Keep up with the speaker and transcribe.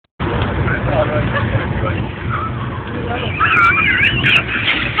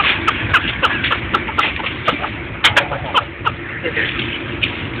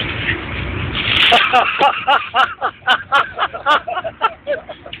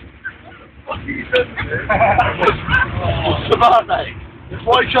What's the matter, mate?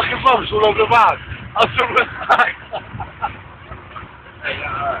 Why are you chucking rubbish all over the van? I'll still respect.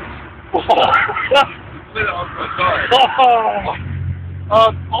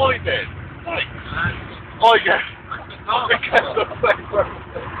 I did. I guess.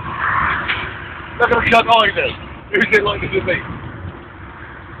 Look at the cut I did. Who's it like to be?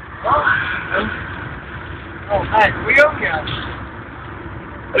 Oh, hey, we on yet?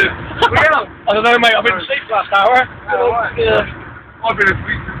 We on? I don't know, mate. I've been asleep last hour. Oh, right. Yeah. I've been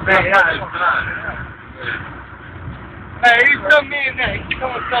asleep since Hey, who's done me a neck?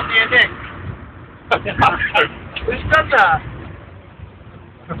 Someone's done me a neck. Who's done that?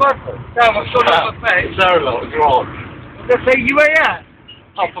 Damn, I saw that on my face. So long, it's wrong. Did I say you were at?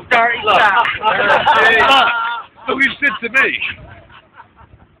 Oh, for dirty sap. What you said to me?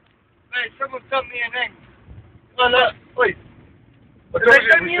 Hey, someone's done me a neck. Well, wait. Did they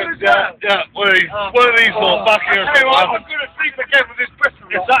send you as well? Yeah, one of these lot back here. Hey, well, I'm going to sleep again with this Bristol.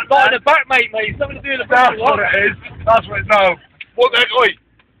 Is that not in the back, mate? It's nothing to do with the Bristol. That's what it is. That's what it is. No. What then? Oi,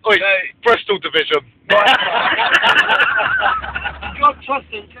 Bristol division. You can't trust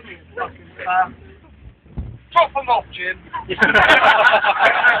him, can you? Fucking drop him off, Jim.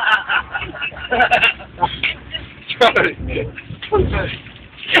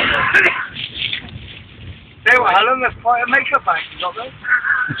 Hey, well, Alan, there's quite a makeup bag you got there.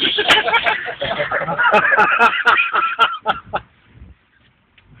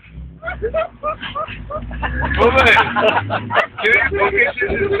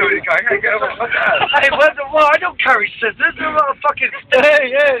 Hey, well, I don't carry scissors. I'm not a fucking... Hey,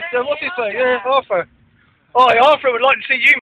 yeah, so what's he saying? Yeah, Arthur. Oh, Arthur would like to see you.